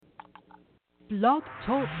Blog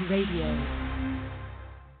Talk Radio.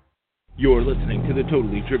 You're listening to the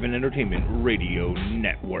Totally Driven Entertainment Radio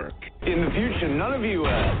Network. In the future, none of you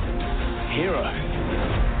are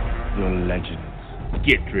heroes. You're legends.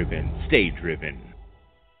 Get driven. Stay driven.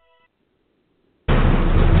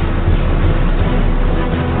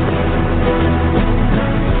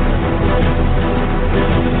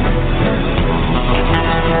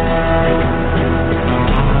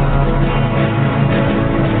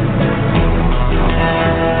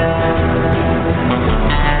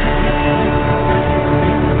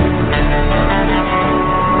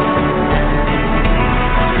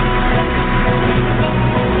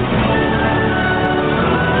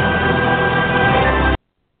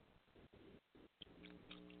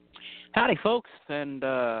 Howdy, folks, and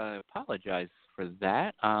apologize for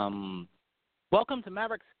that. Welcome to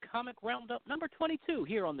Maverick's Comic Roundup number 22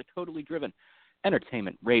 here on the Totally Driven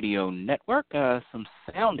Entertainment Radio Network. Some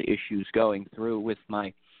sound issues going through with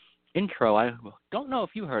my intro. I don't know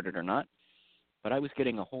if you heard it or not, but I was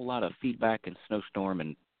getting a whole lot of feedback and snowstorm,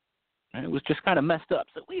 and it was just kind of messed up.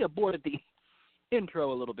 So we aborted the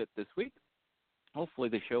intro a little bit this week. Hopefully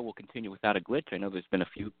the show will continue without a glitch. I know there's been a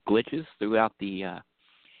few glitches throughout the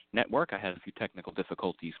network. I had a few technical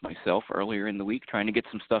difficulties myself earlier in the week trying to get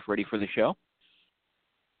some stuff ready for the show.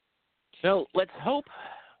 So let's hope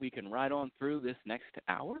we can ride on through this next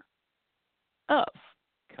hour of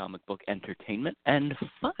comic book entertainment and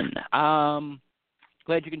fun.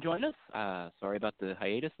 Glad you can join us. Sorry about the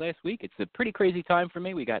hiatus last week. It's a pretty crazy time for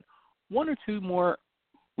me. We got one or two more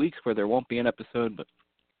weeks where there won't be an episode, but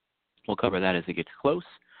we'll cover that as it gets close.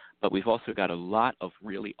 But we've also got a lot of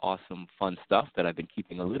really awesome, fun stuff that I've been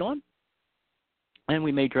keeping a lid on, and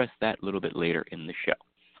we may address that a little bit later in the show.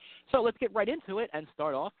 So let's get right into it and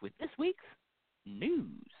start off with this week's news.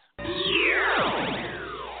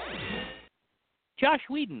 Joss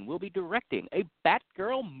Whedon will be directing a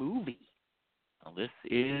Batgirl movie. Now, this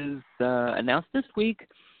is announced this week.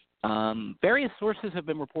 Various sources have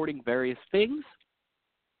been reporting various things.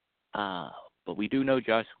 But we do know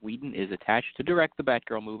Joss Whedon is attached to direct the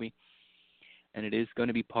Batgirl movie, and it is going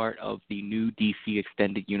to be part of the new DC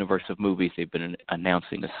Extended Universe of movies. They've been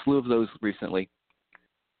announcing a slew of those recently.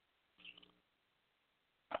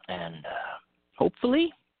 And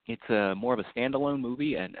hopefully it's more of a standalone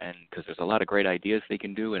movie, and because there's a lot of great ideas they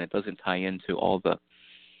can do, and it doesn't tie into all the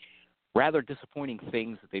rather disappointing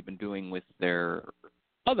things that they've been doing with their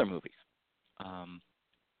other movies.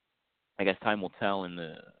 I guess time will tell, in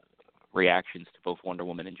the reactions to both Wonder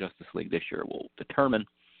Woman and Justice League this year will determine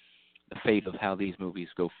the fate of how these movies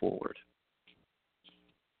go forward.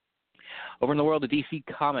 Over in the world of DC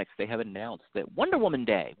Comics, they have announced that Wonder Woman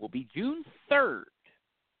Day will be June 3rd,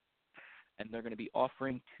 and they're going to be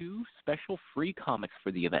offering two special free comics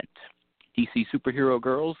for the event. DC Superhero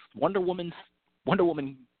Girls Wonder Woman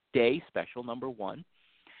Day Special number 1,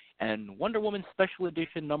 and Wonder Woman Special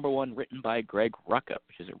Edition number 1, written by Greg Rucka,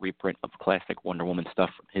 which is a reprint of classic Wonder Woman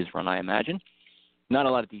stuff from his run, I imagine. Not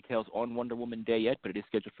a lot of details on Wonder Woman Day yet, but it is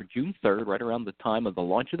scheduled for June 3rd, right around the time of the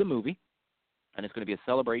launch of the movie. And it's going to be a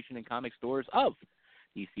celebration in comic stores of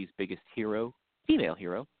DC's biggest hero, female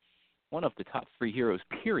hero, one of the top 3 heroes,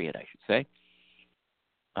 period, I should say.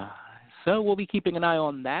 So we'll be keeping an eye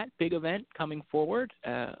on that big event coming forward.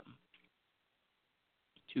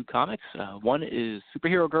 Two comics. One is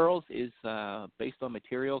Superhero Girls, is based on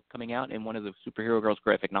material coming out in one of the Superhero Girls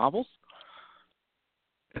graphic novels.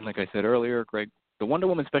 And like I said earlier, Greg, the Wonder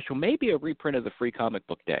Woman special may be a reprint of the Free Comic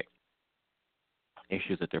Book Day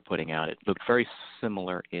issues that they're putting out. It looked very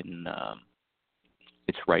similar in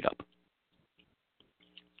its write-up.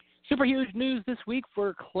 Super huge news this week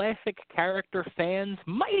for classic character fans.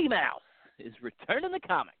 Mighty Mouse is returning to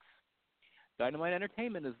comics. Dynamite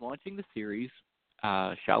Entertainment is launching the series.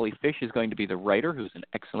 Shali Fish is going to be the writer, who's an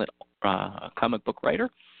excellent comic book writer.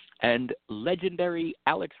 And legendary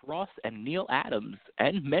Alex Ross and Neil Adams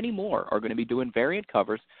and many more are going to be doing variant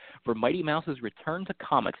covers for Mighty Mouse's return to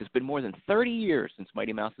comics. It's been more than 30 years since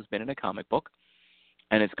Mighty Mouse has been in a comic book,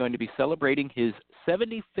 and it's going to be celebrating his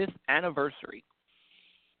 75th anniversary.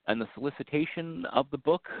 And the solicitation of the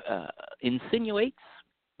book insinuates,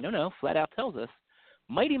 flat out tells us,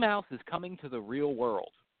 Mighty Mouse is coming to the real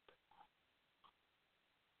world.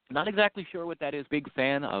 Not exactly sure what that is. Big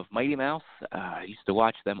fan of Mighty Mouse. I used to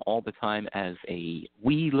watch them all the time as a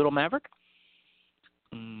wee little Maverick.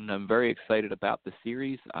 I'm very excited about the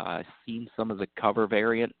series. I've seen some of the cover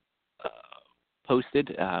variant posted.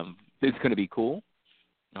 It's going to be cool.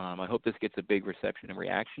 I hope this gets a big reception and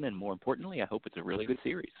reaction, and more importantly, I hope it's a really good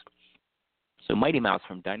series. So Mighty Mouse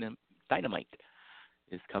from Dynamite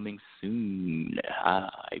is coming soon.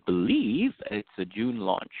 I believe it's a June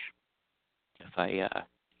launch, if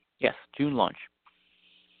Yes, June launch.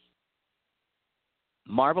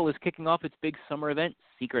 Marvel is kicking off its big summer event,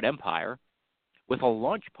 Secret Empire, with a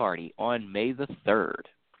launch party on May the 3rd.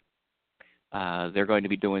 They're going to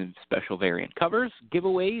be doing special variant covers,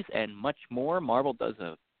 giveaways, and much more. Marvel does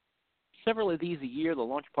several of these a year. The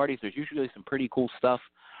launch parties, there's usually some pretty cool stuff.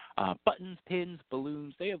 Buttons, pins,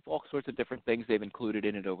 balloons, they have all sorts of different things they've included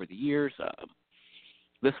in it over the years.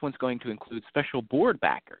 This one's going to include special board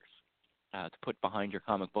backers to put behind your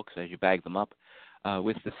comic books as you bag them up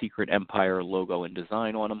with the Secret Empire logo and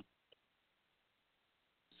design on them.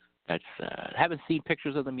 Haven't seen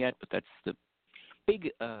pictures of them yet, but that's the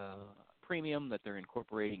big premium that they're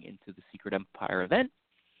incorporating into the Secret Empire event.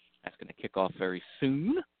 That's going to kick off very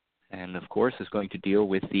soon, and of course is going to deal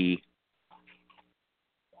with the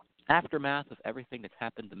aftermath of everything that's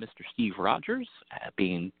happened to Mr. Steve Rogers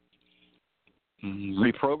being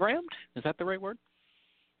reprogrammed, is that the right word?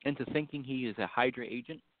 Into thinking he is a Hydra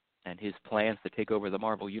agent, and his plans to take over the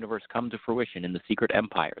Marvel Universe come to fruition in the Secret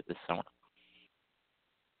Empire this summer.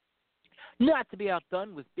 Not to be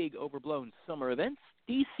outdone with big overblown summer events,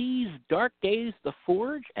 DC's Dark Days The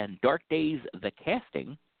Forge and Dark Days The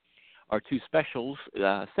Casting are two specials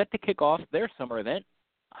set to kick off their summer event,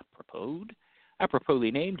 appropriately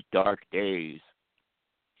named Dark Days.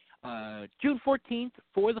 June 14th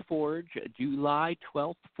for The Forge, July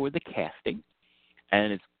 12th for The Casting,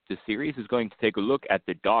 and the series is going to take a look at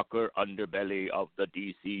the darker underbelly of the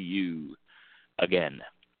DCU again.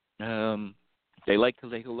 They like to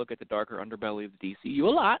take a look at the darker underbelly of the DCU a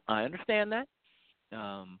lot. I understand that.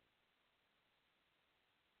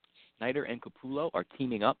 Snyder and Capullo are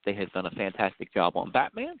teaming up. They have done a fantastic job on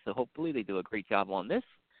Batman, so hopefully they do a great job on this.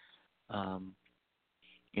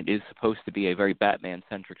 It is supposed to be a very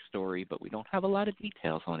Batman-centric story, but we don't have a lot of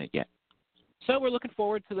details on it yet. So we're looking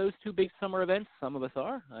forward to those two big summer events. Some of us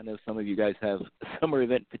are. I know some of you guys have summer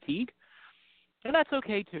event fatigue, and that's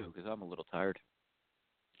okay, too, because I'm a little tired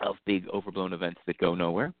of big, overblown events that go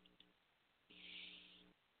nowhere.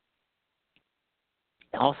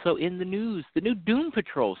 Also in the news, the new Doom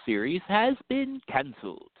Patrol series has been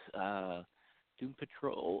canceled. Doom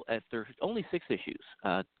Patrol, after only 6 issues,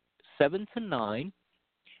 7 to 9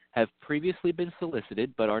 have previously been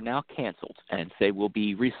solicited but are now canceled and say will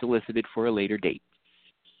be resolicited for a later date.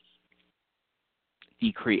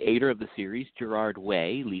 The creator of the series, Gerard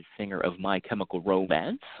Way, lead singer of My Chemical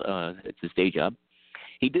Romance, it's his day job,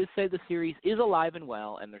 he did say the series is alive and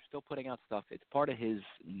well, and they're still putting out stuff. It's part of his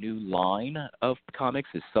new line of comics,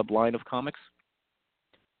 his subline of comics.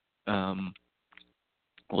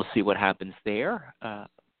 We'll see what happens there.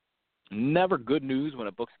 Never good news when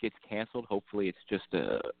a book gets canceled. Hopefully it's just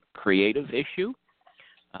a creative issue.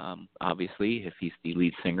 Obviously, if he's the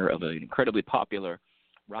lead singer of an incredibly popular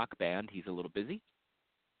rock band, he's a little busy.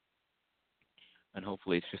 And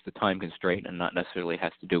hopefully it's just a time constraint and not necessarily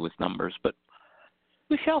has to do with numbers, but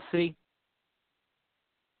we shall see.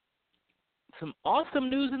 Some awesome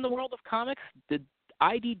news in the world of comics. The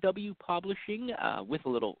IDW Publishing, with a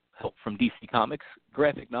little help from DC Comics,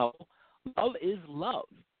 graphic novel, Love is Love,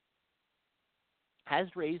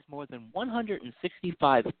 has raised more than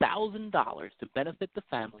 $165,000 to benefit the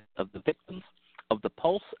families of the victims of the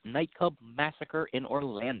Pulse nightclub massacre in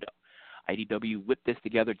Orlando. IDW whipped this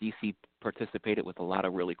together. DC participated with a lot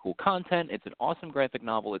of really cool content. It's an awesome graphic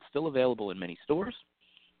novel. It's still available in many stores,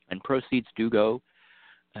 and proceeds do go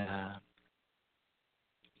to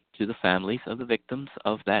the families of the victims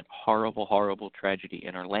of that horrible, horrible tragedy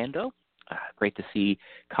in Orlando. Great to see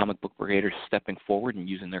comic book creators stepping forward and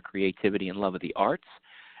using their creativity and love of the arts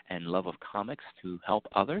and love of comics to help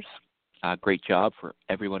others. Great job for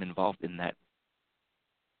everyone involved in that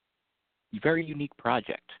very unique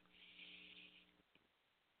project.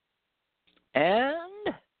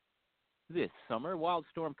 And this summer,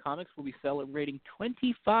 Wildstorm Comics will be celebrating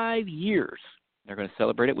 25 years. They're going to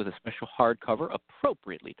celebrate it with a special hardcover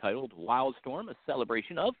appropriately titled Wildstorm, a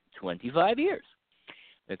celebration of 25 years.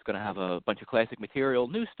 It's going to have a bunch of classic material,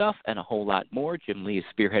 new stuff, and a whole lot more. Jim Lee is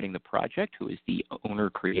spearheading the project, who is the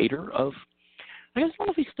owner-creator of, I don't know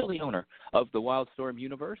if he's still the owner, of the Wildstorm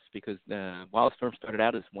universe, because Wildstorm started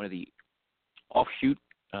out as one of the offshoot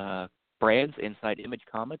brands inside Image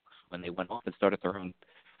Comics when they went off and started their own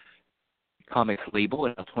comics label.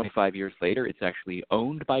 And 25 years later, it's actually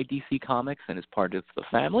owned by DC Comics and is part of the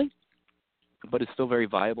family, but it's still very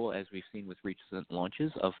viable, as we've seen with recent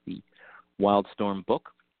launches of the Wildstorm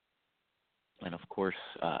book. And, of course,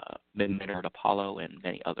 Midnight Apollo and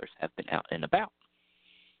many others have been out and about.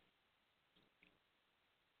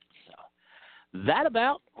 So that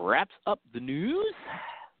about wraps up the news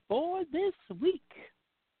for this week.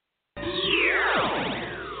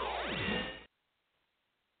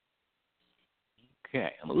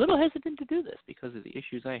 Okay, I'm a little hesitant to do this because of the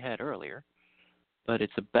issues I had earlier, but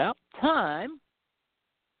it's about time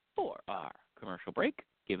for our commercial break.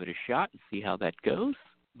 Give it a shot and see how that goes.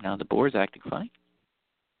 Now the board's acting funny.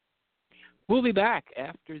 We'll be back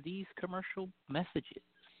after these commercial messages.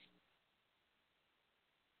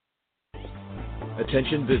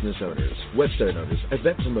 Attention business owners, website owners,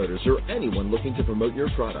 event promoters, or anyone looking to promote your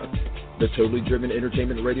product. The Totally Driven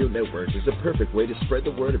Entertainment Radio Network is the perfect way to spread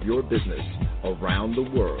the word of your business around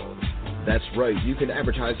the world. That's right, you can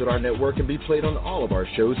advertise at our network and be played on all of our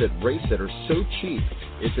shows at rates that are so cheap,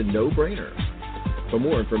 it's a no-brainer. For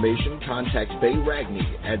more information, contact Bay Ragney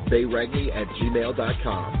at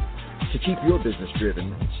bayragney@gmail.com. To keep your business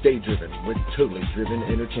driven, stay driven with Totally Driven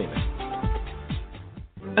Entertainment.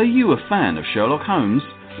 Are you a fan of Sherlock Holmes?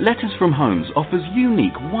 Letters from Holmes offers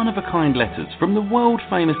unique, one-of-a-kind letters from the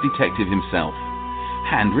world-famous detective himself.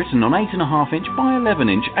 Handwritten on 8.5-inch by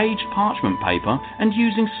 11-inch aged parchment paper and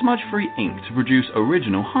using smudge-free ink to produce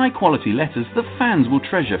original, high-quality letters that fans will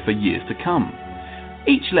treasure for years to come.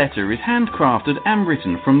 Each letter is handcrafted and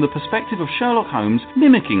written from the perspective of Sherlock Holmes,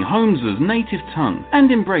 mimicking Holmes's native tongue and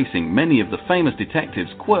embracing many of the famous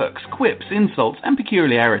detective's quirks, quips, insults, and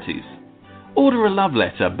peculiarities. Order a love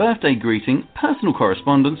letter, birthday greeting, personal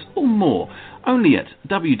correspondence, or more only at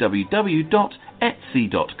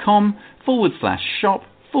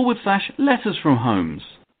www.etsy.com/shop/letters from Holmes.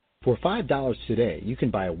 For $5 today, you can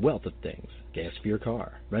buy a wealth of things. Gas for your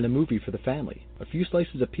car, rent a movie for the family, a few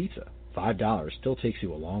slices of pizza. $5 still takes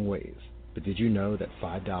you a long ways. But did you know that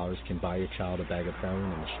 $5 can buy your child a bag of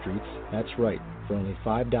heroin in the streets? That's right. For only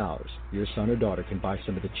 $5, your son or daughter can buy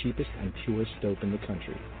some of the cheapest and purest dope in the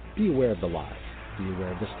country. Be aware of the lies. Be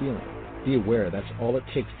aware of the stealing. Be aware that's all it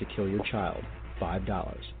takes to kill your child.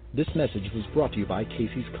 $5. This message was brought to you by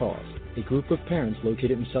Casey's Cause, a group of parents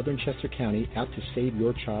located in southern Chester County out to save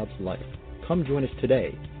your child's life. Come join us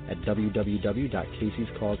today at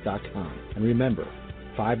www.caseyscause.com. And remember,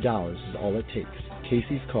 $5 is all it takes.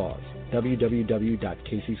 Casey's Cause,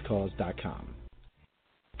 www.caseyscause.com.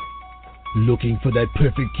 Looking for that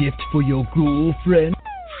perfect gift for your girlfriend?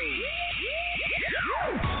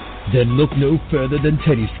 Then look no further than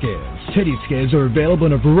Teddy Scares. Teddy Scares are available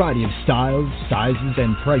in a variety of styles, sizes,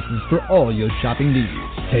 and prices for all your shopping needs.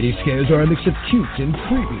 Teddy Scares are a mix of cute and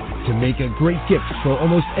creepy to make a great gift for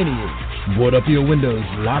almost any age. Board up your windows,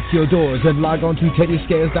 lock your doors, and log on to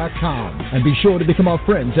TeddyScares.com. And be sure to become our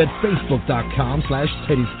friends at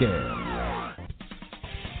Facebook.com/TeddyScares.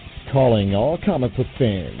 Calling all comic book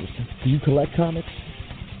fans. Do you collect comics?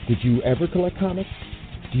 Did you ever collect comics?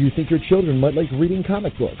 Do you think your children might like reading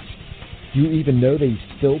comic books? Do you even know they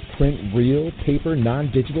still print real, paper,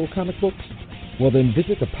 non-digital comic books? Well, then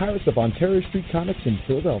visit the Pirates of Ontario Street Comics in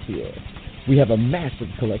Philadelphia. We have a massive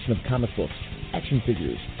collection of comic books, action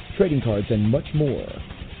figures, trading cards, and much more.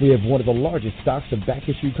 We have one of the largest stocks of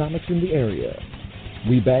back-issue comics in the area.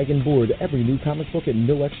 We bag and board every new comic book at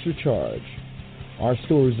no extra charge. Our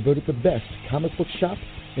store is voted the best comic book shop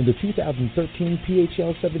in the 2013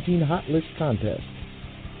 PHL 17 Hot List contest.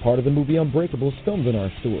 Part of the movie Unbreakable is filmed in our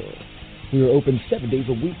store. We are open 7 days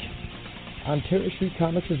a week. Ontario Street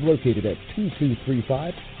Comics is located at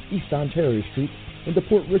 2235 East Ontario Street in the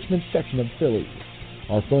Port Richmond section of Philly.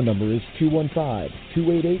 Our phone number is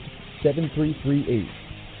 215-288-7338.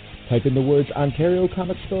 Type in the words Ontario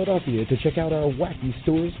Comics Philadelphia to check out our Wacky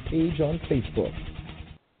Stores page on Facebook.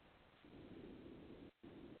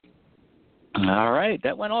 All right,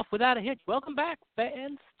 that went off without a hitch. Welcome back,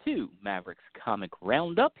 fans, to Maverick's Comic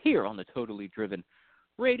Roundup here on the Totally Driven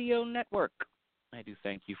Radio Network. I do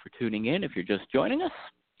thank you for tuning in. If you're just joining us,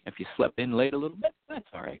 if you slept in late a little bit, that's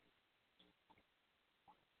all right.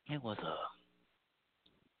 It was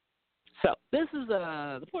So this is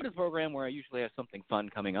the part of the program where I usually have something fun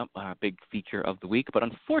coming up, our big feature of the week. But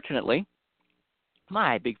unfortunately,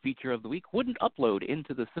 my big feature of the week wouldn't upload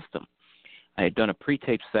into the system. I had done a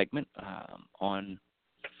pre-tape segment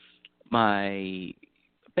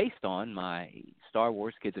based on my Star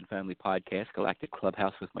Wars Kids and Family podcast, Galactic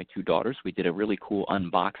Clubhouse, with my two daughters. We did a really cool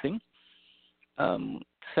unboxing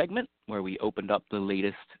segment where we opened up the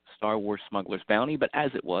latest Star Wars Smuggler's Bounty, but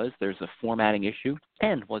as it was, there's a formatting issue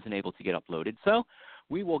and wasn't able to get uploaded. So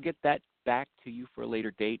we will get that back to you for a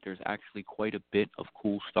later date. There's actually quite a bit of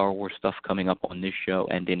cool Star Wars stuff coming up on this show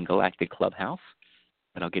and in Galactic Clubhouse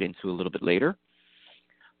that I'll get into a little bit later.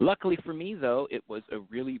 Luckily for me, though, it was a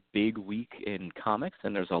really big week in comics,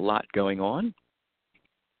 and there's a lot going on.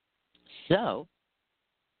 So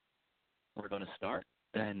we're going to start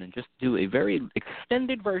and then just do a very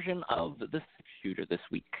extended version of the six-shooter this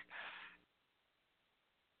week.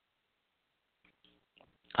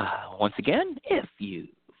 Once again, if you've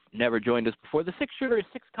never joined us before, the six-shooter is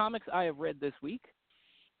 6 comics I have read this week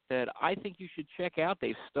that I think you should check out.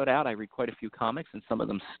 They've stood out. I read quite a few comics, and some of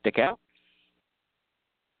them stick out.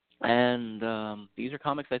 And these are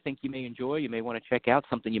comics I think you may enjoy. You may want to check out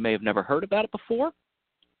something you may have never heard about it before,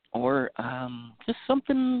 or just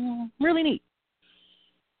something really neat.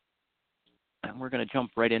 And we're going to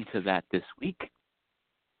jump right into that this week.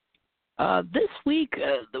 This week,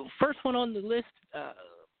 the first one on the list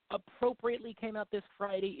appropriately came out this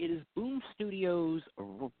Friday. It is Boom Studios'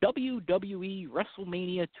 WWE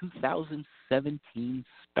WrestleMania 2017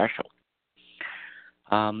 special.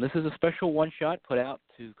 This is a special one-shot put out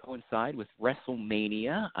to coincide with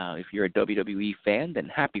WrestleMania. If you're a WWE fan, then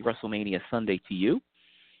happy WrestleMania Sunday to you.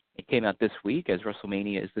 It came out this week, as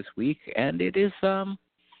WrestleMania is this week, and it is a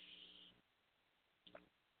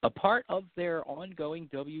part of their ongoing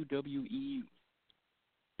WWE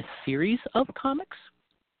series of comics.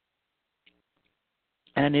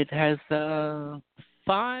 And it has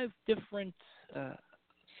 5 different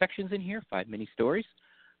sections in here, 5 mini-stories,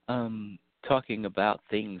 talking about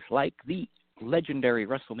things like the legendary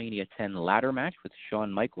WrestleMania 10 ladder match with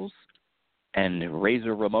Shawn Michaels and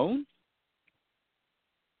Razor Ramon.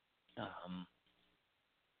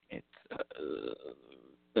 It's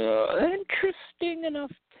an interesting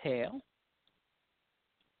enough tale.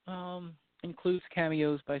 Includes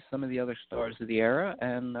cameos by some of the other stars of the era,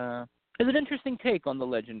 and is an interesting take on the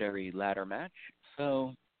legendary ladder match.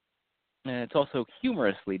 So it's also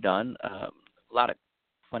humorously done. A lot of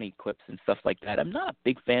funny clips and stuff like that. I'm not a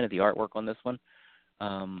big fan of the artwork on this one.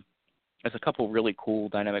 There's a couple really cool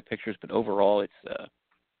dynamic pictures, but overall it's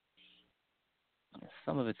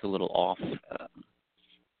some of it's a little off.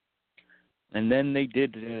 And then they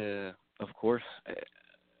did, of course,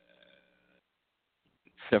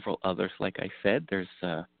 several others, like I said. There's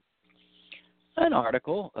an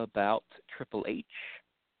article about Triple H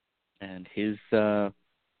and his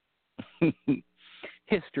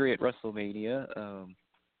history at WrestleMania,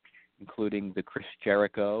 including the Chris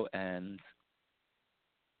Jericho, and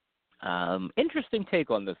interesting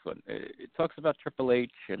take on this one. It talks about Triple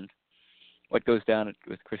H and what goes down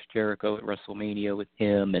with Chris Jericho at WrestleMania with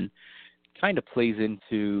him, and kind of plays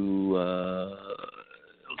into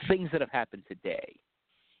things that have happened today.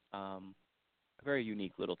 A very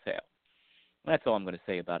unique little tale. That's all I'm going to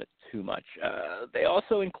say about it too much. They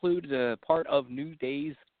also include part of New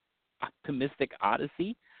Day's Optimistic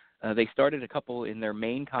Odyssey. They started a couple in their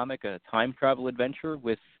main comic, a time travel adventure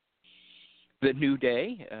with the New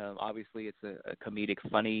Day. Obviously, it's a comedic,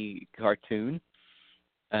 funny cartoon.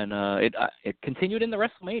 And it continued in the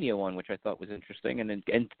WrestleMania one, which I thought was interesting, and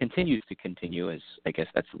continues to continue, as I guess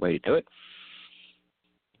that's the way to do it.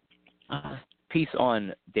 Piece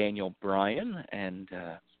on Daniel Bryan and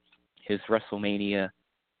his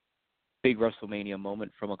big WrestleMania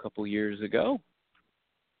moment from a couple years ago.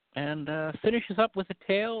 And finishes up with a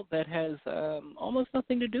tale that has almost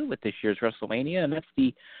nothing to do with this year's WrestleMania, and that's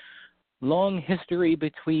the long history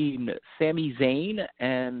between Sami Zayn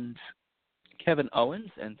and Kevin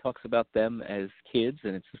Owens, and talks about them as kids,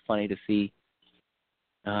 and it's funny to see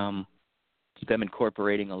them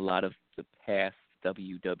incorporating a lot of the past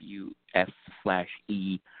WWF/E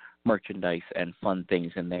merchandise and fun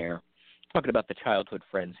things in there. Talking about the childhood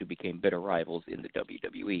friends who became bitter rivals in the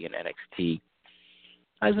WWE and NXT.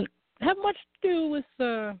 Doesn't have much to do with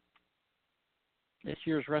this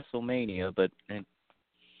year's WrestleMania, but it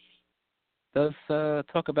does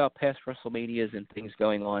talk about past WrestleManias and things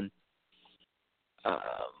going on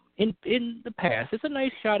in the past. It's a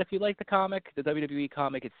nice shot. If you like the comic, the WWE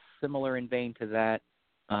comic, it's similar in vein to that.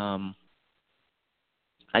 I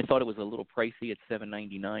thought it was a little pricey at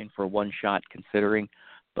 $7.99 for one shot, considering,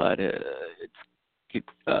 but it's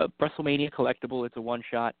WrestleMania collectible. It's a one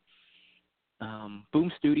shot.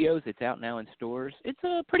 Boom Studios. It's out now in stores. It's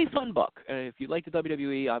a pretty fun book. If you like the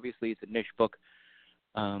WWE, obviously it's a niche book.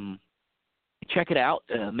 Check it out.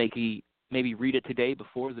 Maybe read it today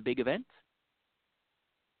before the big event.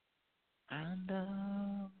 And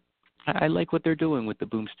I like what they're doing with the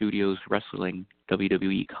Boom Studios Wrestling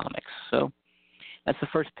WWE comics. So that's the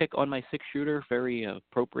first pick on my 6-shooter. Very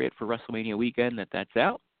appropriate for WrestleMania weekend that's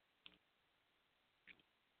out.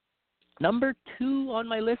 Number 2 on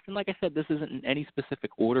my list, and like I said, this isn't in any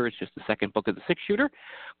specific order. It's just the second book of the 6-shooter,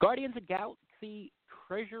 Guardians of the Galaxy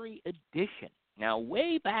Treasury Edition. Now,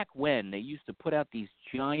 way back when, they used to put out these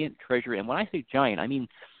giant treasury, and when I say giant, I mean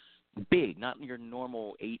big, not your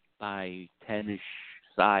normal 8 by 10-ish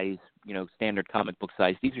size, standard comic book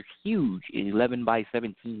size. These are huge, 11 by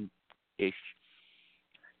 17-ish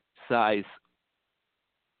size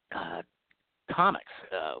comics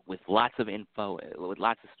with lots of info, with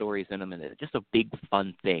lots of stories in them, and it's just a big,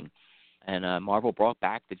 fun thing. And Marvel brought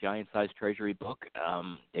back the giant-sized Treasury book.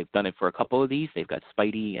 They've done it for a couple of these. They've got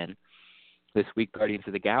Spidey and this week Guardians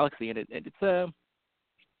of the Galaxy, and it's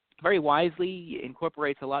very wisely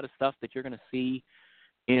incorporates a lot of stuff that you're going to see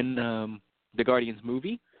in the Guardians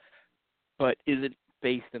movie, but isn't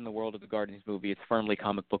based in the world of the Guardians movie. It's firmly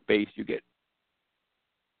comic book based. You get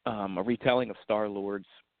a retelling of Star-Lord's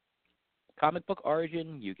comic book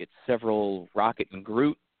origin. You get several Rocket and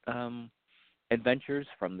Groot adventures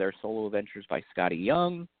from their solo adventures by Scotty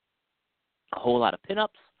Young, a whole lot of pinups,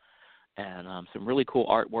 and some really cool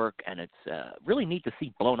artwork, and it's really neat to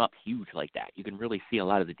see blown up huge like that. You can really see a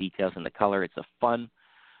lot of the details in the color. It's a fun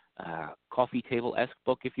coffee table-esque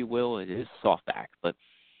book, if you will. It is softback, but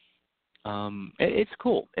it's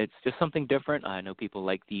cool. It's just something different. I know people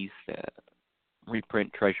like these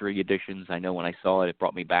reprint Treasury editions. I know when I saw it, it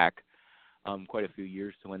brought me back quite a few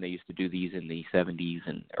years to when they used to do these in the 70s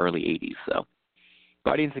and early 80s. So,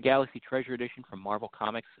 Guardians of the Galaxy Treasure Edition from Marvel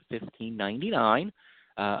Comics, $15.99.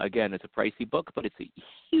 Again, it's a pricey book, but it's a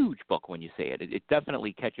huge book when you see it. It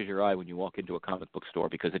definitely catches your eye when you walk into a comic book store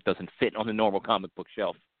because it doesn't fit on the normal comic book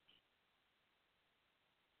shelf.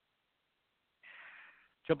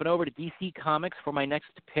 Jumping over to DC Comics for my next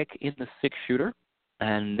pick in the six-shooter,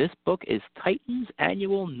 and this book is Titans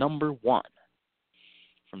Annual #1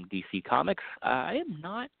 from DC Comics. I am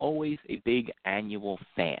not always a big annual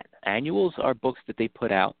fan. Annuals are books that they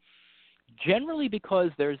put out generally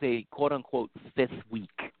because there's a quote-unquote fifth week.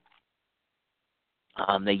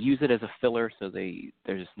 They use it as a filler, so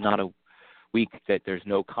there's not a week that there's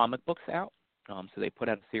no comic books out. So they put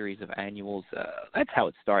out a series of annuals. That's how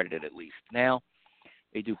it started, at least. Now,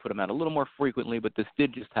 they do put them out a little more frequently, but this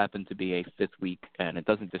did just happen to be a fifth week, and it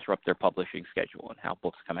doesn't disrupt their publishing schedule and how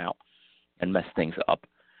books come out and mess things up.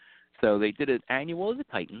 So they did an annual of the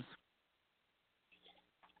Titans.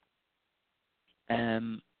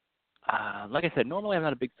 And like I said, normally I'm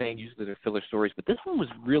not a big fan. Usually they're filler stories, but this one was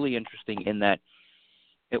really interesting in that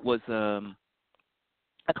it was a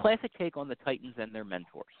classic take on the Titans and their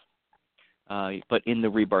mentors, but in the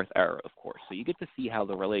Rebirth era, of course. So you get to see how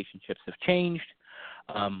the relationships have changed,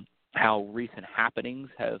 how recent happenings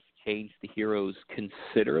have changed the heroes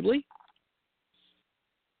considerably.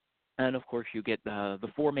 And, of course, you get the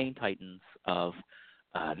four main Titans of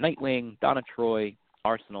Nightwing, Donna Troy,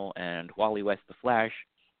 Arsenal, and Wally West the Flash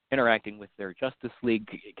interacting with their Justice League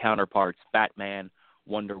counterparts, Batman,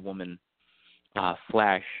 Wonder Woman,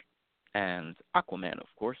 Flash, and Aquaman, of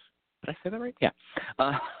course. Did I say that right? Yeah.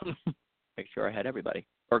 Make sure I had everybody.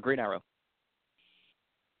 Or Green Arrow.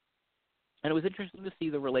 And it was interesting to see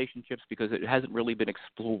the relationships because it hasn't really been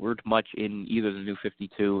explored much in either the New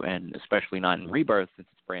 52 and especially not in Rebirth since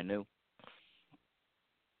it's brand new.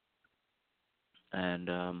 And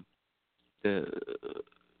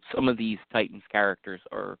some of these Titans characters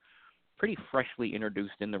are pretty freshly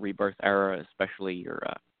introduced in the Rebirth era, especially your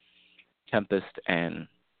Tempest and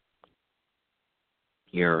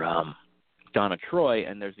your Donna Troy.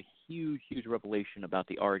 And there's a huge, huge revelation about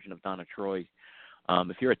the origin of Donna Troy.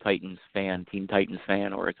 If you're a Titans fan, Teen Titans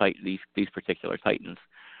fan, or these particular Titans,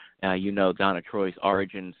 you know Donna Troy's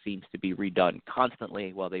origin seems to be redone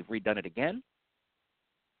constantly. Well, they've redone it again.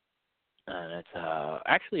 And it's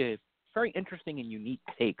actually a very interesting and unique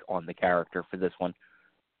take on the character for this one.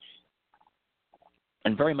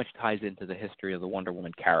 And very much ties into the history of the Wonder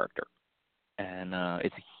Woman character. And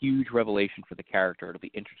it's a huge revelation for the character. It'll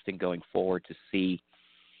be interesting going forward to see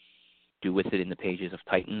do with it in the pages of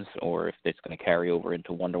Titans or if it's going to carry over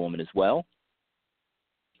into Wonder Woman as well.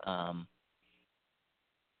 But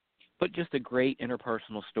just a great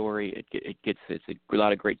interpersonal story. It's a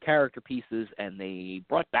lot of great character pieces, and they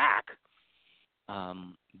brought back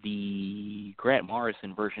the Grant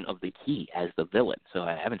Morrison version of the Key as the villain. So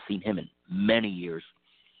I haven't seen him in many years.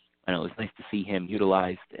 I know it was nice to see him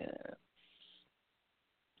utilized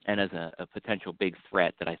and as a potential big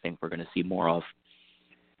threat that I think we're going to see more of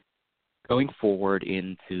going forward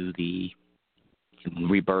into the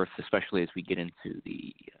Rebirth, especially as we get into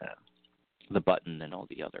the Button and all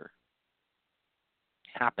the other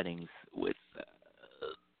happenings with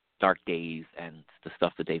Dark Days and the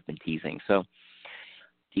stuff that they've been teasing. So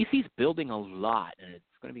DC's building a lot, and it's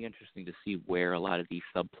going to be interesting to see where a lot of these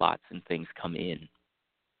subplots and things come in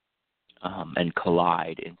and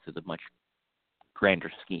collide into the much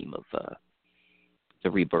grander scheme of the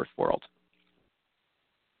Rebirth world.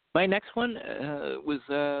 My next one was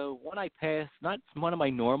one I passed, not one of my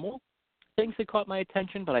normal things that caught my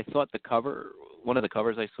attention, but I thought one of the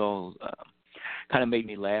covers I saw kind of made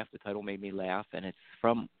me laugh. The title made me laugh, and it's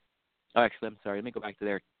from, actually, I'm sorry, let me go back to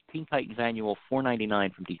there. Teen Titans Annual,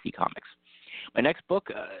 $4.99 from DC Comics. My next book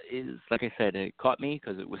is, like I said, it caught me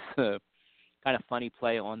because it was a kind of funny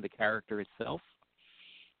play on the character itself.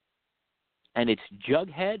 And it's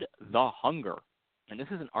Jughead the Hunger. And this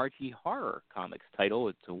is an Archie horror comics title.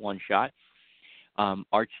 It's a one-shot.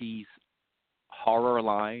 Archie's horror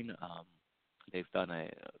line. They've done a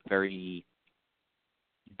very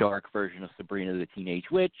dark version of Sabrina the Teenage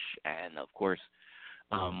Witch, and of course,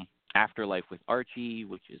 Afterlife with Archie,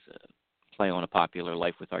 which is a play on a popular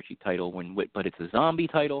Life with Archie title, but it's a zombie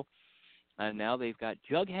title. And now they've got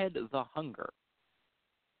Jughead the Hunger.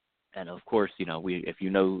 And of course, if you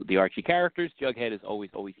know the Archie characters, Jughead is always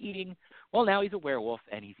eating. Well, now he's a werewolf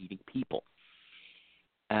and he's eating people.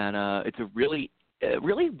 And it's a really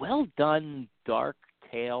well done dark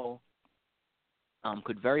tale.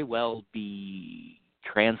 Could very well be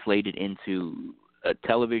translated into a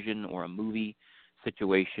television or a movie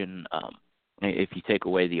situation if you take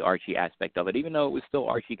away the Archie aspect of it, even though it was still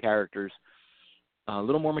Archie characters, a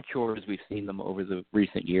little more mature as we've seen them over the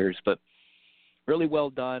recent years, but really well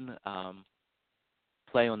done.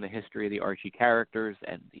 Play on the history of the Archie characters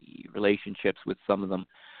and the relationships with some of them.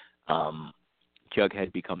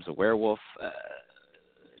 Jughead becomes a werewolf.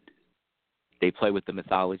 They play with the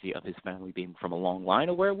mythology of his family being from a long line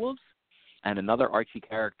of werewolves. And another Archie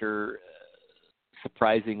character,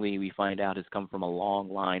 surprisingly, we find out has come from a long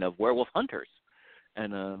line of werewolf hunters.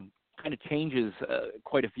 And kind of changes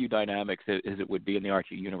quite a few dynamics as it would be in the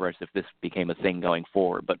Archie universe if this became a thing going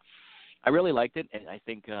forward. But I really liked it, and I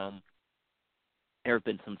think there have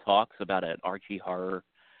been some talks about an Archie horror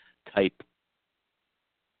type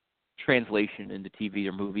translation into TV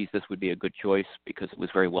or movies. This would be a good choice because it was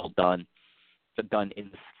very well done. Done in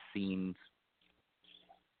the scheme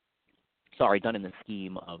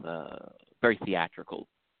of a very theatrical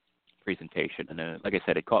presentation. And like I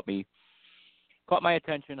said, it caught my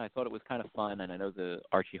attention. I thought it was kind of fun, and I know the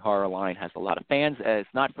Archie horror line has a lot of fans. It's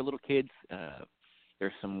not for little kids.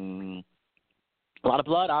 There's a lot of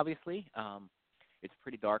blood, obviously. It's a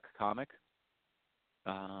pretty dark comic.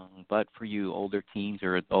 But for you older teens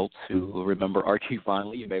or adults who remember Archie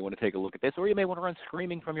fondly, you may want to take a look at this, or you may want to run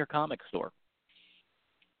screaming from your comic store.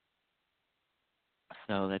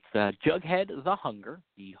 So that's Jughead the Hunger,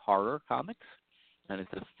 the horror comics, and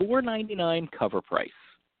it's a $4.99 cover price.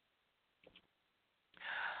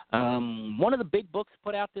 One of the big books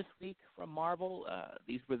put out this week from Marvel.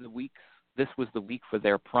 This was the week for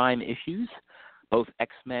their Prime issues, both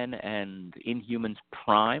X-Men and Inhumans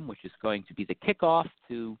Prime, which is going to be the kickoff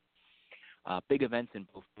to big events in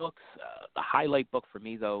both books. The highlight book for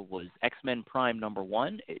me, though, was X-Men Prime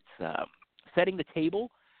 #1. It's setting the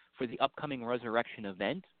table for the upcoming Resurrection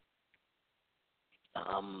event.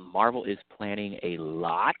 Marvel is planning a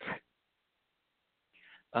lot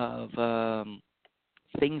of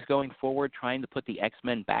things going forward, trying to put the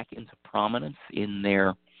X-Men back into prominence in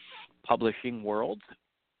their publishing world.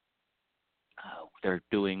 They're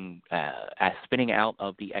doing spinning out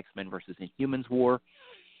of the X-Men versus Inhumans war.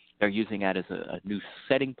 They're using that as a new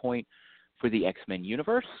setting point for the X-Men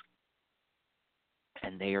universe.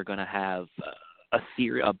 And they are going to have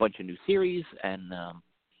a bunch of new series, and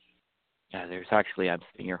there's actually, I'm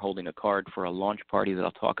sitting here holding a card for a launch party that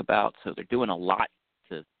I'll talk about. So they're doing a lot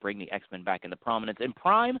to bring the X-Men back into prominence. And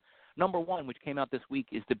Prime #1, which came out this week,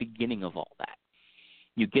 is the beginning of all that.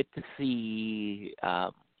 You get to see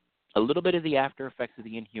a little bit of the after effects of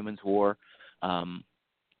the Inhumans war,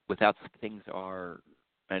 without things are,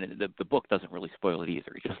 and the book doesn't really spoil it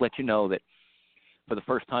either. It just lets you know that for the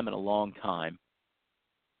first time in a long time,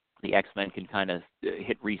 the X-Men can kind of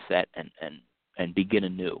hit reset and begin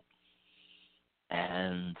anew.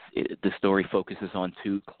 And the story focuses on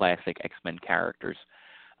two classic X-Men characters,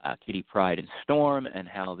 Kitty Pryde and Storm, and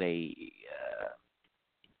how they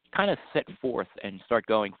kind of set forth and start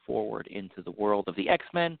going forward into the world of the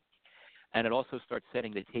X-Men. And it also starts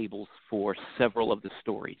setting the tables for several of the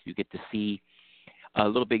stories. You get to see a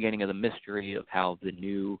little beginning of the mystery of how the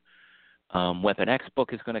new Weapon X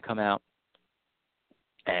book is going to come out.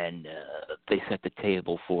 And they set the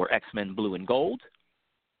table for X-Men Blue and Gold,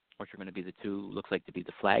 which are going to be the two, looks like to be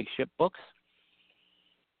the flagship books.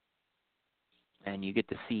 And you get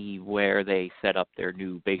to see where they set up their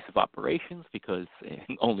new base of operations, because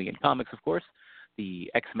only in comics, of course,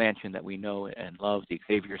 the X-Mansion that we know and love, the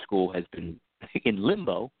Xavier School, has been in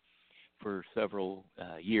limbo for several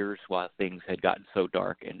years while things had gotten so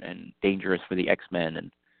dark and dangerous for the X-Men.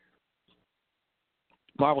 And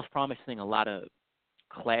Marvel's promising a lot of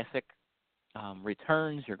classic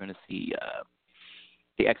returns. You're going to see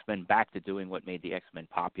the X-Men back to doing what made the X-Men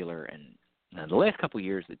popular. And the last couple of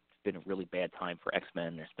years, it's been a really bad time for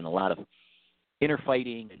X-Men. There's been a lot of inner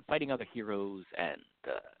fighting and fighting other heroes and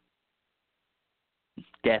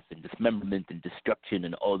death and dismemberment and destruction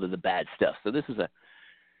and all of the bad stuff. So this is a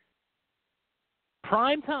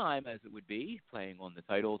prime time, as it would be, playing on the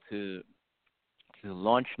title to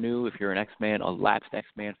launch new. If you're an X-Man, a lapsed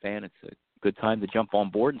X-Man fan, it's a good time to jump on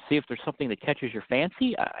board and see if there's something that catches your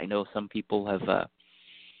fancy. I know some people have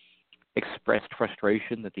expressed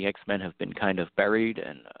frustration that the X-Men have been kind of buried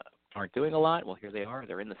and aren't doing a lot. Well, here they are.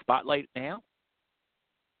 They're in the spotlight now.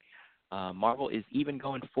 Marvel is even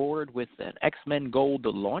going forward with an X-Men Gold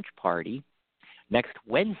launch party next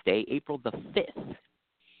Wednesday, April the 5th.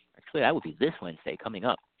 Actually, that would be this Wednesday coming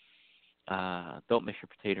up. Don't miss your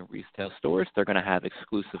potato retail stores. They're going to have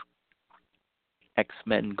exclusive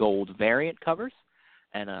X-Men Gold variant covers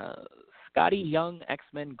and a Scotty Young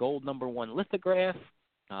X-Men Gold #1 lithograph.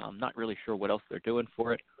 I'm not really sure what else they're doing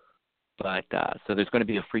for it. But so there's going to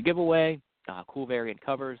be a free giveaway, cool variant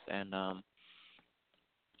covers, and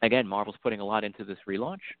again, Marvel's putting a lot into this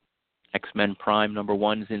relaunch. X-Men Prime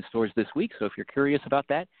 #1 is in stores this week, so if you're curious about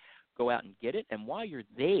that, go out and get it. And while you're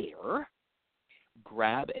there,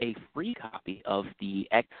 grab a free copy of the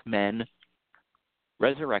X-Men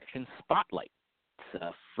Resurrection Spotlight. It's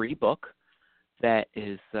a free book that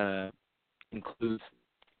is includes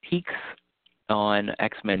peeks on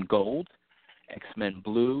X-Men Gold, X-Men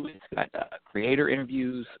Blue. It's got creator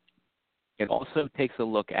interviews. It also takes a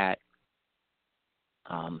look at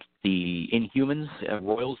the Inhumans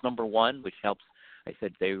Royals #1, which helps. I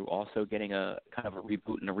said they were also getting a kind of a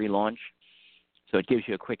reboot and a relaunch. So it gives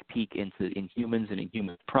you a quick peek into Inhumans and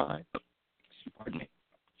Inhumans Prime. Pardon me.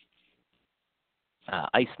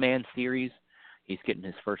 Iceman series. He's getting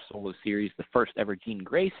his first solo series, the first ever Jean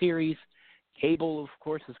Grey series. Cable, of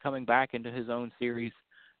course, is coming back into his own series,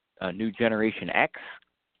 New Generation X.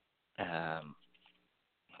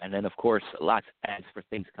 And then, of course, lots of ads for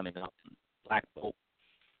things coming up. Black Bolt,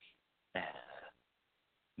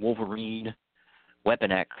 Wolverine,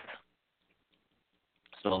 Weapon X.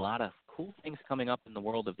 So a lot of cool things coming up in the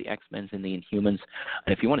world of the X-Men and the Inhumans.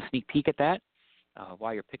 And if you want a sneak peek at that,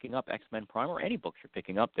 while you're picking up X-Men Prime or any books you're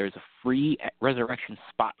picking up, there's a free Resurrection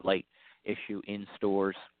Spotlight issue in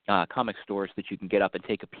stores, comic stores, that you can get up and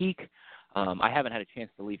take a peek. I haven't had a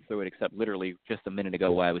chance to leaf through it except literally just a minute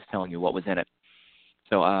ago while I was telling you what was in it.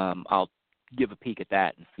 So I'll give a peek at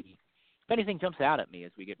that and see if anything jumps out at me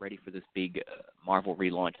as we get ready for this big Marvel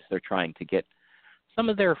relaunch as they're trying to get some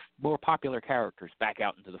of their more popular characters back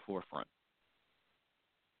out into the forefront.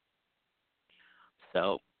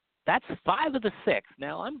 So that's 5 of the 6.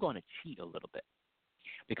 Now I'm going to cheat a little bit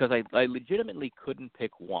because I legitimately couldn't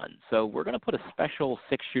pick one. So we're going to put a special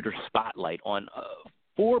 6-shooter spotlight on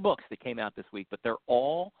 4 books that came out this week, but they're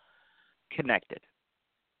all connected.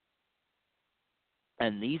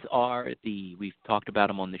 And these are we've talked about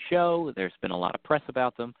them on the show. There's been a lot of press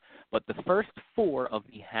about them. But the first 4 of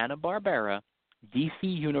the Hanna-Barbera DC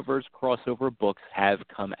Universe crossover books have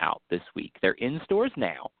come out this week. They're in stores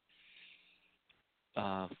now.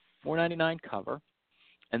 $4.99 cover.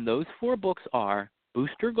 And those 4 books are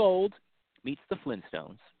Booster Gold meets the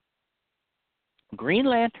Flintstones, Green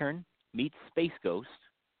Lantern meets Space Ghost,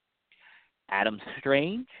 Adam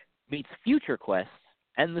Strange meets Future Quest,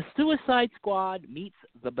 and the Suicide Squad meets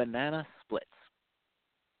the Banana Splits.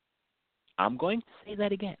 I'm going to say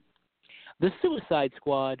that again. The Suicide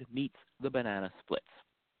Squad meets the Banana Splits.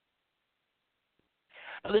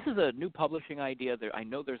 Now, this is a new publishing idea. I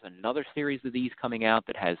know there's another series of these coming out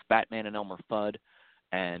that has Batman and Elmer Fudd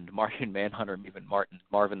and Martian Manhunter and even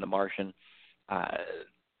Marvin the Martian.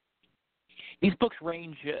 These books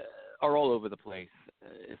are all over the place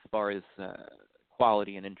as far as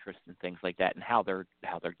quality and interest and things like that, and how they're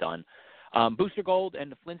done. Booster Gold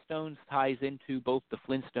and the Flintstones ties into both the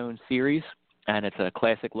Flintstones series, and it's a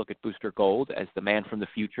classic look at Booster Gold as the man from the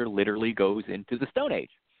future literally goes into the Stone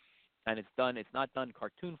Age. And it's not done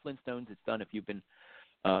cartoon Flintstones. It's done, if you've been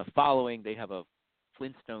following, they have a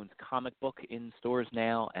Flintstones comic book in stores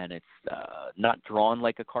now, and it's not drawn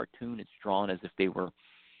like a cartoon. It's drawn as if they were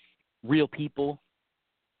real people.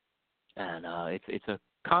 And it's a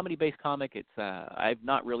comedy-based comic. I've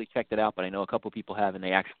not really checked it out, but I know a couple of people have, and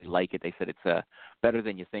they actually like it. They said it's better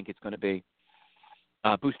than you think it's going to be.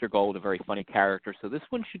 Booster Gold, a very funny character, so this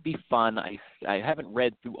one should be fun. I haven't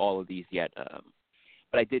read through all of these yet,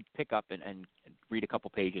 but I did pick up and read a couple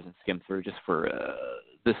pages and skim through just for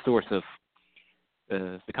the source of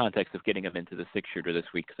the context of getting them into the 6-shooter this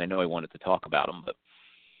week, because I know I wanted to talk about them. But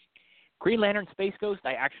Green Lantern Space Ghost,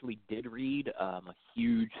 I actually did read. I'm a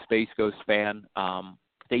huge Space Ghost fan.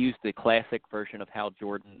 They used the classic version of Hal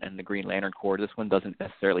Jordan and the Green Lantern Corps. This one doesn't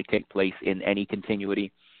necessarily take place in any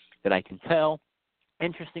continuity that I can tell.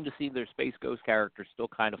 interesting to see their Space Ghost characters still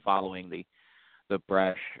kind of following the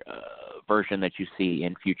brash version that you see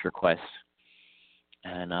in Future Quest.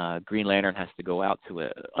 And Green Lantern has to go out to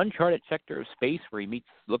an uncharted sector of space where he meets,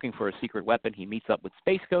 looking for a secret weapon. He meets up with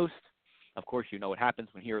Space Ghost. Of course, you know what happens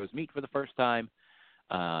when heroes meet for the first time.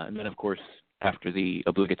 And then, of course, after the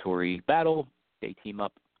obligatory battle, they team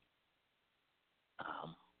up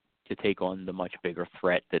to take on the much bigger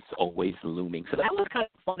threat that's always looming. So that was kind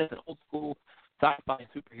of fun as an old-school sci-fi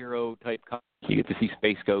superhero type comic. You get to see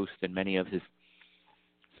Space Ghost and many of his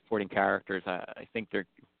supporting characters. I think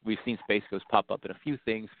we've seen Space Ghost pop up in a few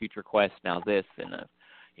things, Future Quest, now this, and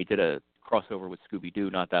he did a crossover with Scooby-Doo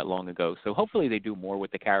not that long ago. So hopefully they do more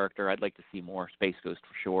with the character. I'd like to see more Space Ghost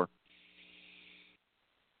for sure.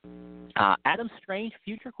 Adam Strange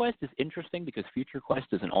Future Quest is interesting because Future Quest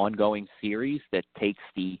is an ongoing series that takes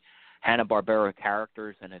the Hanna-Barbera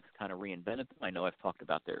characters and has kind of reinvented them. I know I've talked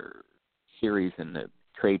about their series in the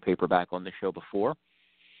trade paperback on the show before.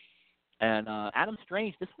 And Adam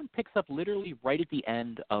Strange, this one picks up literally right at the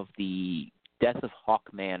end of the Death of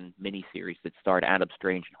Hawkman miniseries that starred Adam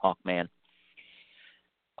Strange and Hawkman.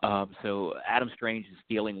 So Adam Strange is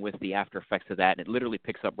dealing with the after effects of that, and it literally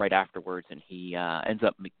picks up right afterwards, and he ends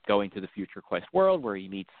up going to the Future Quest world where he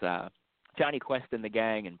meets Johnny Quest and the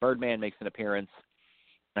gang, and Birdman makes an appearance,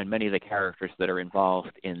 and many of the characters that are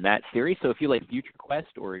involved in that series. So if you like Future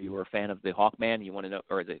Quest or you are a fan of the Hawkman, you want to know,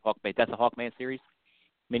 or the Death of Hawkman series,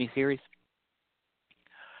 miniseries,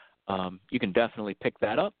 you can definitely pick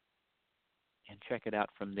that up and check it out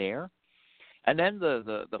from there. And then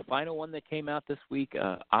the final one that came out this week,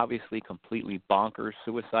 obviously completely bonkers,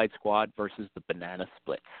 Suicide Squad versus the Banana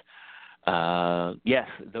Splits. Yes,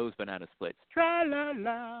 those Banana Splits.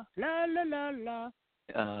 Tra-la-la, la-la-la-la.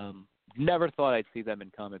 Never thought I'd see them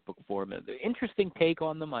in comic book form. The interesting take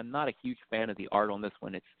on them. I'm not a huge fan of the art on this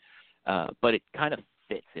one. But it kind of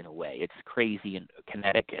fits in a way. It's crazy and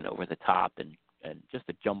kinetic and over the top and just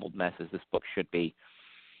a jumbled mess as this book should be.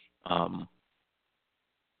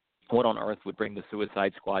 What on earth would bring the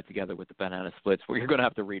Suicide Squad together with the Banana Splits? Well, you're going to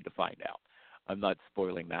have to read to find out. I'm not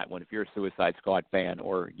spoiling that one. If you're a Suicide Squad fan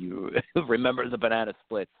or you remember the Banana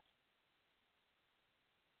Splits,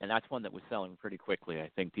 and that's one that was selling pretty quickly. I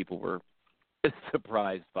think people were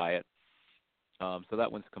surprised by it. So that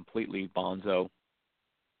one's completely bonzo.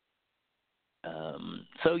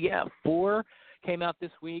 So, yeah, 4 came out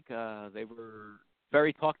this week. They were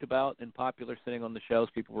very talked about and popular sitting on the shelves.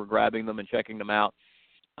 People were grabbing them and checking them out.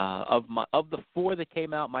 Of the 4 that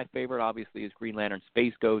came out, my favorite obviously is Green Lantern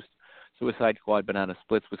Space Ghost. Suicide Squad Banana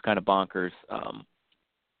Splits was kind of bonkers.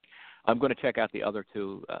 I'm going to check out the other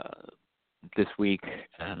 2 this week,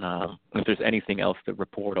 and if there's anything else to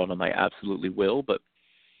report on them, I absolutely will. But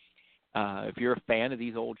if you're a fan of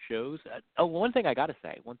these old shows, one thing I got to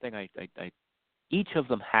say, each of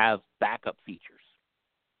them have backup features.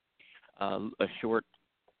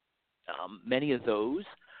 Many of those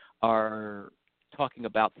are talking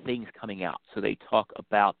about things coming out. So they talk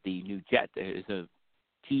about the new there's a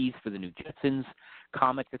tease for the new Jetsons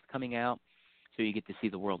comic that's coming out. So you get to see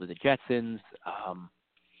the world of the Jetsons.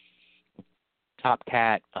 Top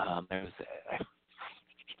Cat. I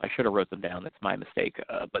should have wrote them down. That's my mistake.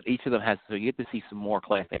 But each of them has, so you get to see some more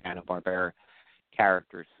classic Hanna-Barbera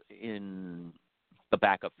characters in the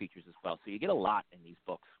backup features as well. So you get a lot in these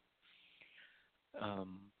books.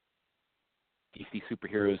 DC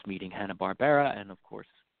superheroes meeting Hanna-Barbera, and of course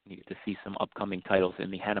you get to see some upcoming titles in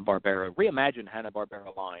the Hanna-Barbera, reimagined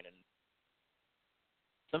Hanna-Barbera line. And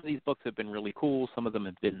some of these books have been really cool. Some of them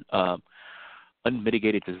have been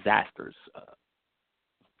unmitigated disasters.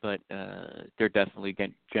 But they're definitely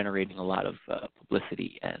generating a lot of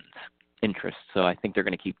publicity and interest. So I think they're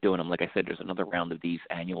going to keep doing them. Like I said, there's another round of these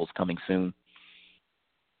annuals coming soon.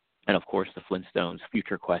 And, of course, the Flintstones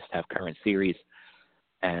Future Quest have current series.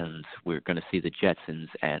 And we're going to see the Jetsons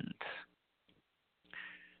and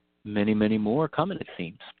many, many more coming, it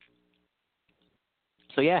seems.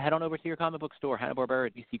 So, yeah, head on over to your comic book store,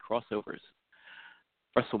 Hanna-Barbera DC Crossovers.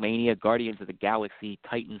 WrestleMania, Guardians of the Galaxy,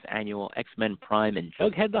 Titans Annual, X-Men Prime, and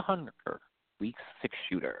Jughead the Hunter, Week 6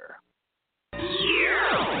 shooter.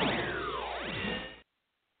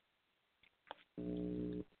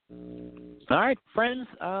 All right, friends,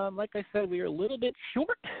 like I said, we are a little bit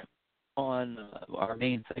short on our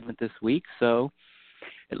main segment this week, so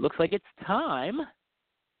it looks like it's time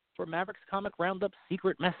for Maverick's Comic Roundup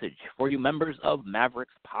Secret Message for you members of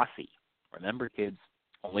Maverick's Posse. Remember, kids,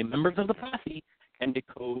 only members of the Posse can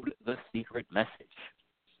decode the secret message.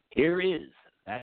 Here is